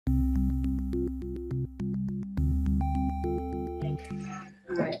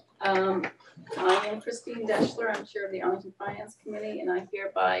All right. I am Christine Deschler. I'm chair of the Arlington Finance Committee, and I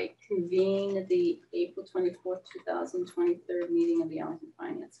hereby convene the April 24th, 2023 meeting of the Arlington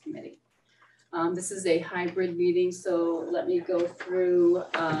Finance Committee. This is a hybrid meeting, so let me go through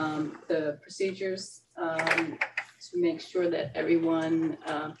the procedures to make sure that everyone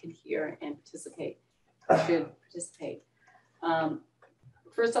can hear and should participate.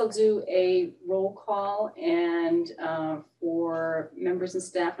 First, I'll do a roll call, and for members and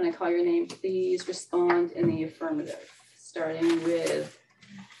staff, when I call your name, please respond in the affirmative. Starting with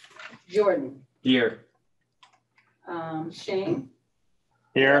Jordan. Here. Shane.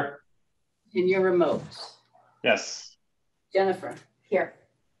 Here. And you're remote. Yes. Jennifer. Here.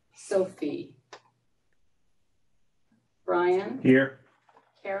 Sophie. Brian. Here.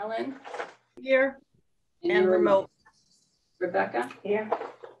 Carolyn. Here. And remote. Rebecca. Here.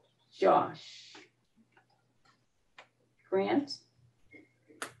 Josh. Grant.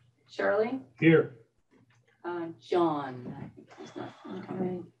 Charlie. Here. John. I think he's not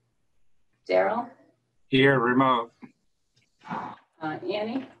coming. Daryl. Here, remote.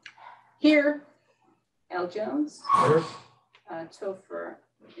 Annie. Here. Al Jones. Here. Topher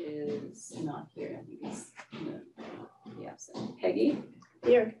is not here. I think he's absent. Peggy.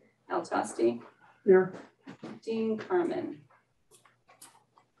 Here. Al Tosti. Here. Dean Carmen.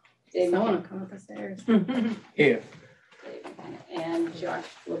 I want to come up the stairs. Here. And Josh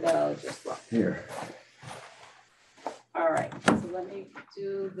LaBelle just walked. Here. All right, so let me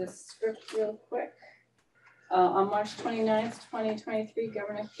do the script real quick. On March 29th, 2023,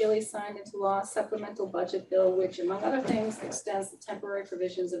 Governor Keeley signed into law a supplemental budget bill, which, among other things, extends the temporary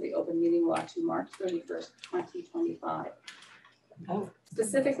provisions of the open meeting law to March 31st, 2025.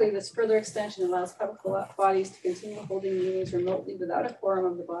 Specifically, this further extension allows public bodies to continue holding meetings remotely without a quorum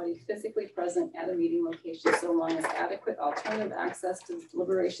of the body physically present at a meeting location, so long as adequate alternative access to the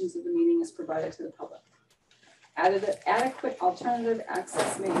deliberations of the meeting is provided to the public. Adequate alternative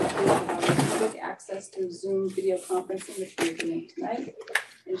access may include providing public access through Zoom video conferencing, which we are doing tonight.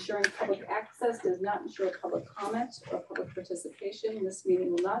 Ensuring public access does not ensure public comment or public participation. This meeting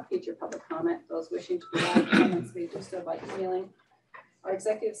will not feature public comment. Those wishing to provide comments may do so by emailing our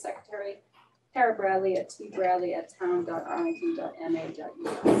executive secretary, Tara Bradley at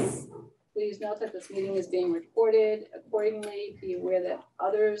tbradley@town.arlington.ma.us. Please note that this meeting is being recorded. Accordingly, be aware that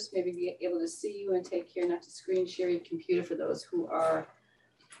others may be able to see you, and take care not to screen share your computer for those who are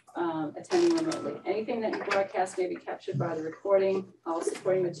attending remotely. Anything that you broadcast may be captured by the recording. All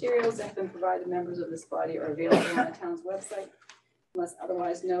supporting materials that have been provided to members of this body are available on the town's website. Unless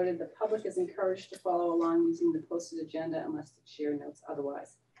otherwise noted, the public is encouraged to follow along using the posted agenda unless the chair notes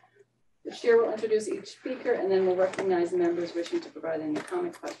otherwise. The chair will introduce each speaker, and then we'll recognize members wishing to provide any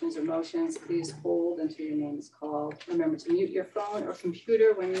comment, questions, or motions. Please hold until your name is called. Remember to mute your phone or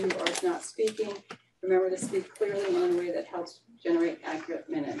computer when you are not speaking. Remember to speak clearly and in a way that helps generate accurate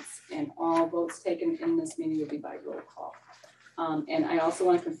minutes. And all votes taken in this meeting will be by roll call. And I also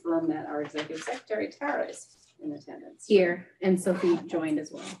want to confirm that our executive secretary, Tara, is in attendance. Here, and Sophie joined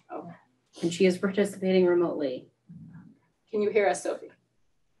as well. Okay. And she is participating remotely. Can you hear us, Sophie?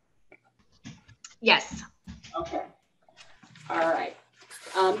 Yes. Okay. All right.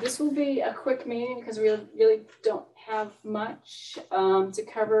 This will be a quick meeting because we really don't have much to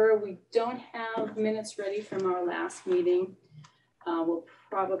cover. We don't have minutes ready from our last meeting. We'll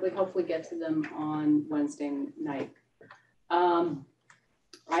probably, hopefully get to them on Wednesday night.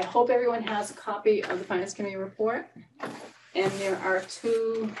 I hope everyone has a copy of the Finance Committee report. And there are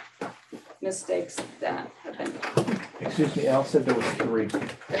two mistakes that have been made. Excuse me, Al said there was 3.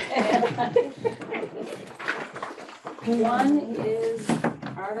 One is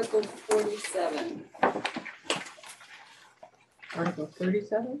Article 47. Article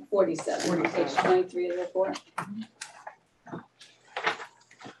 37? 47, page 23 of the report.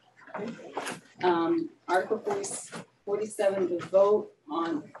 Article 47, the vote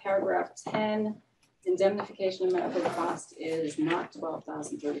on paragraph 10, indemnification of medical cost is not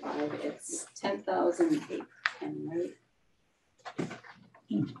 $12,035, it's $10,810, right?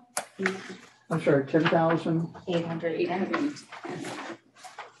 I'm sorry, 10,000. 810.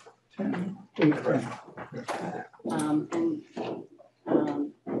 810.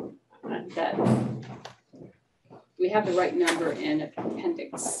 That we have the right number in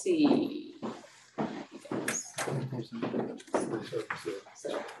Appendix C. I think it is.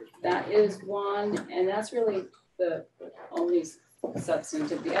 So that is one, and that's really the only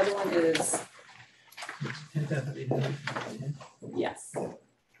substantive. The other one is, yes.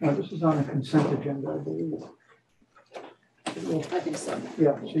 Now, this is on a consent agenda, I believe. I think so.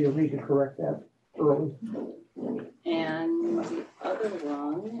 Yeah, so you'll need to correct that early. And the other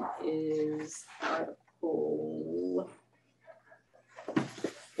one is Article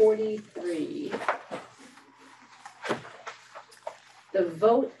 43. The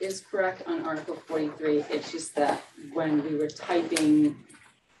vote is correct on Article 43. It's just that when we were typing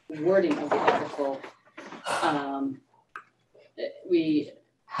wording of the article, we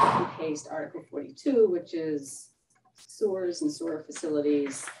paste Article 42, which is sewers and sewer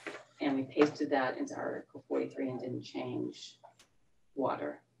facilities, and we pasted that into Article 43 and didn't change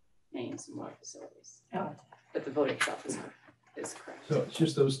water mains and water facilities. Oh. But the vote itself is correct. So it's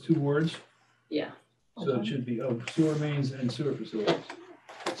just those two words? Yeah, So it should be, sewer mains and sewer facilities.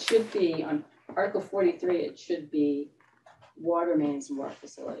 it should be on Article 43, it should be water mains and water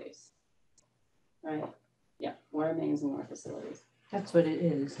facilities. Right? Yeah, water mains and water facilities. That's what it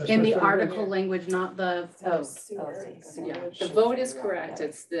is. That's In the what- article language, not the, Yeah, the vote is correct.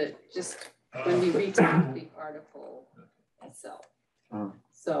 It's the, just when we retype the article itself.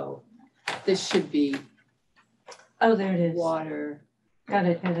 So this should be Oh, there it is. water, Got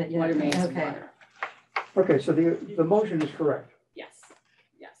it, yeah. water mains and Okay. water. Okay, so the motion is correct. Yes,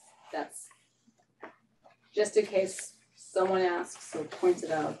 that's, just in case someone asks or points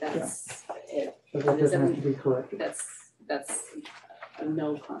it out, that's it. So that doesn't have to be corrected. That's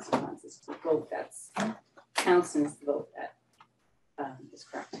no consequences to vote. That's counts as the vote that is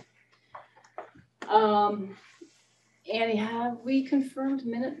correct. Annie, have we confirmed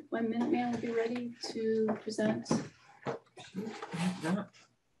when Minuteman will be ready to present?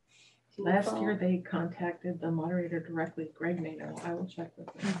 Last year, they contacted the moderator directly. Greg may know. I will check with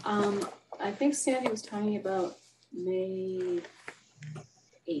him. I think Sandy was talking about May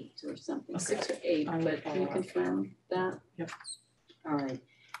 8th or something, Okay. 6 or 8, I will but can you follow up. confirm that? Yep. All right.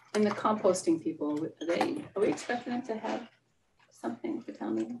 And the composting people, are we expecting them to have something for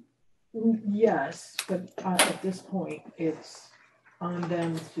town meeting? Yes, but at this point, it's on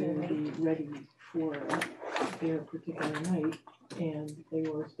them to be ready for their particular night. And they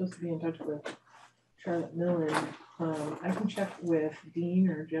were supposed to be in touch with Charlotte Millen. I can check with Dean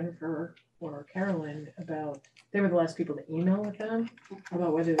or Jennifer or Carolyn about, they were the last people to email with them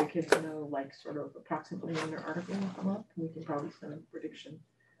about whether the kids know, like, sort of approximately when their article will come up. We can probably send a prediction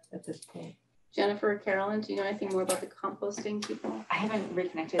at this point. Jennifer or Carolyn, do you know anything more about the composting people? I haven't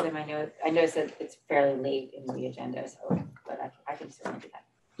reconnected them. I noticed that it's fairly late in the agenda, so, but I can certainly do that.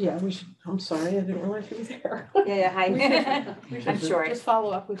 Yeah, we should, I'm sorry, I didn't realize you were there. Yeah, hi. We should I'm sure. just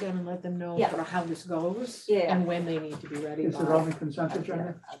follow up with them and let them know Yeah. sort of how this goes Yeah. and when they need to be ready. Is it on the consent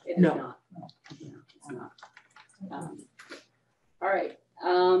agenda? It is No. not. No, it's not. All right.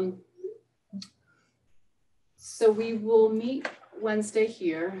 So we will meet Wednesday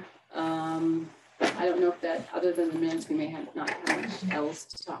here. I don't know if that, other than the minutes, we may have not have much else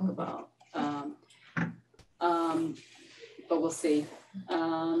to talk about. But we'll see.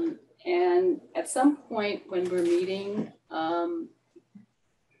 And at some point when we're meeting,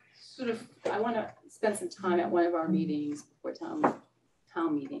 sort of, I want to spend some time at one of our meetings before town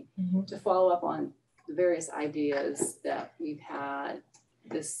meeting to follow up on the various ideas that we've had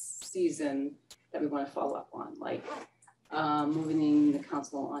this season that we want to follow up on, like moving the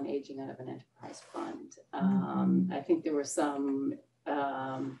Council on Aging out of an enterprise fund. I think there were some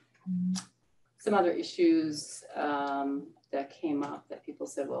other issues that came up that people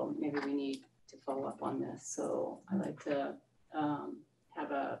said, well, maybe we need to follow up on this. So I'd like to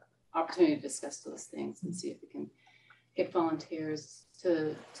have an opportunity to discuss those things and see if we can get volunteers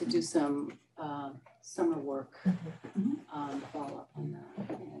to do some summer work, follow up on that,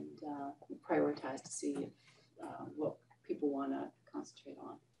 and prioritize to see what people want to concentrate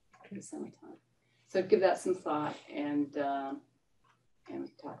on in the summertime. So give that some thought, and we can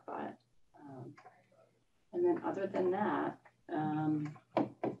talk about it. And then other than that,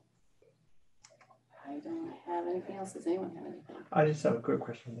 I don't have anything else. Does anyone have anything? I just have a quick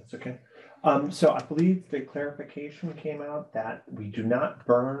question, that's okay. So I believe the clarification came out that we do not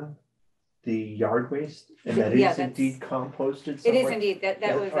burn the yard waste, and that Yeah, is that's- indeed composted It somewhere. is indeed, that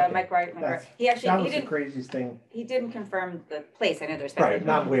Yeah, was okay. Mike Wright. That's- He That actually, was the craziest thing, he didn't confirm the place. I know there's right, speculation.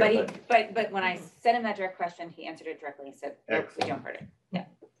 not where, But when I sent him that direct question, he answered it directly and said, nope, we don't hurt it. Yeah.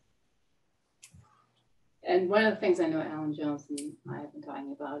 And one of the things I know Alan Jones and I have been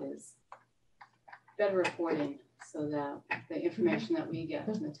talking about is better reporting, so that the information that we get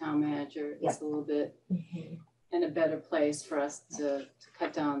from the town manager is a little bit in a better place for us to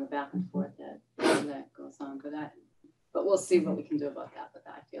cut down the back and forth that goes on. But we'll see what we can do about that. But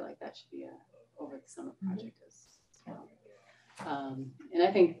I feel like that should be a over the summer project as well. And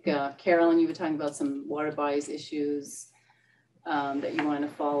I think Carolyn, you were talking about some water bodies issues that you want to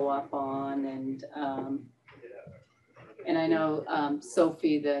follow up on, and And I know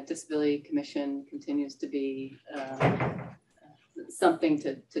Sophie, the Disability Commission continues to be something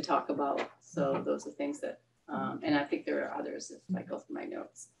to talk about. So those are things that, and I think there are others if I go through my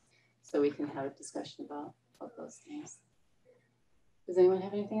notes. So we can have a discussion about those things. Does anyone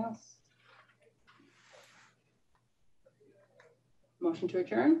have anything else? Motion to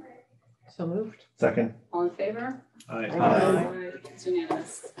adjourn? So moved. Second. All in favor? Aye. Aye. It's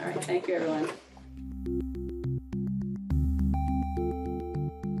unanimous. All right, thank you, everyone.